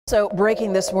So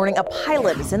breaking this morning, a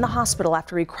pilot is in the hospital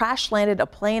after he crash landed a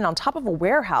plane on top of a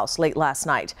warehouse late last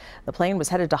night. The plane was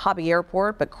headed to Hobby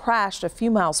Airport but crashed a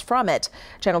few miles from it.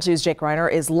 Channel 2's Jake Reiner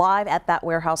is live at that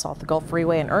warehouse off the Gulf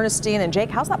Freeway in Ernestine. And Jake,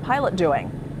 how's that pilot doing?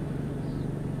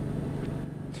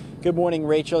 Good morning,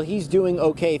 Rachel. He's doing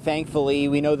okay, thankfully.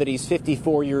 We know that he's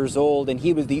 54 years old, and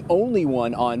he was the only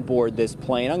one on board this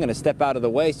plane. I'm going to step out of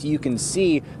the way so you can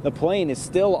see the plane is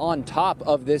still on top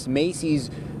of this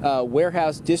Macy's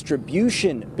warehouse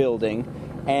distribution building.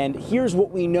 And here's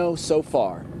what we know so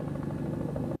far.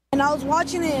 And I was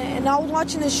watching it, and I was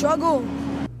watching the struggle.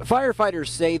 Firefighters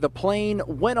say the plane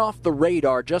went off the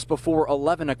radar just before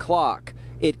 11 o'clock.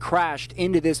 It crashed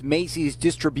into this Macy's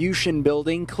distribution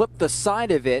building, clipped the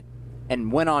side of it,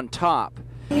 and went on top.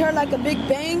 We heard like a big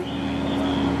bang,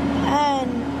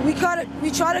 and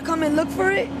we tried to come and look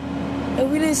for it,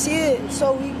 and we didn't see it.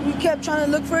 So we kept trying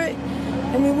to look for it,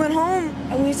 and we went home,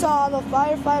 and we saw all the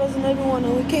firefighters and everyone,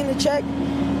 and we came to check,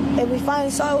 and we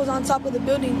finally saw it was on top of the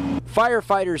building.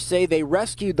 Firefighters say they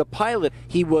rescued the pilot.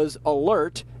 He was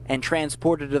alert and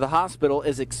transported to the hospital,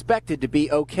 is expected to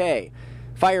be okay.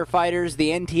 Firefighters, the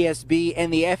NTSB,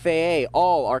 and the FAA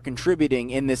all are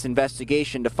contributing in this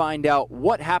investigation to find out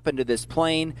what happened to this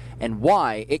plane and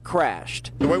why it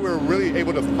crashed. The way we're really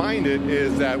able to find it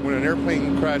is that when an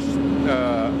airplane crash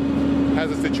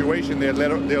has a situation, they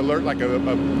alert like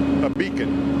a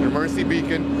beacon, an emergency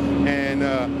beacon,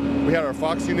 and we had our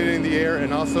Fox unit in the air,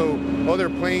 and also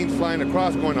other planes flying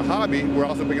across going to Hobby. We're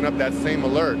also picking up that same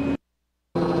alert.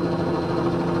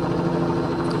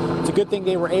 It's a good thing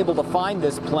they were able to find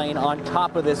this plane on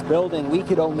top of this building. We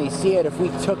could only see it if we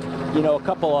took, a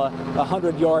couple of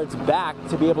 100 yards back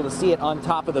to be able to see it on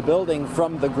top of the building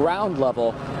from the ground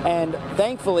level. And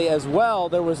thankfully as well,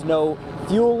 there was no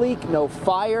fuel leak, no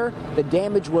fire. The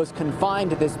damage was confined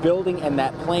to this building and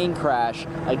that plane crash.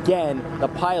 Again, the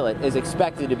pilot is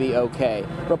expected to be okay.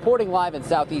 Reporting live in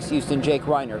Southeast Houston, Jake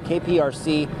Reiner,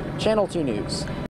 KPRC, Channel 2 News.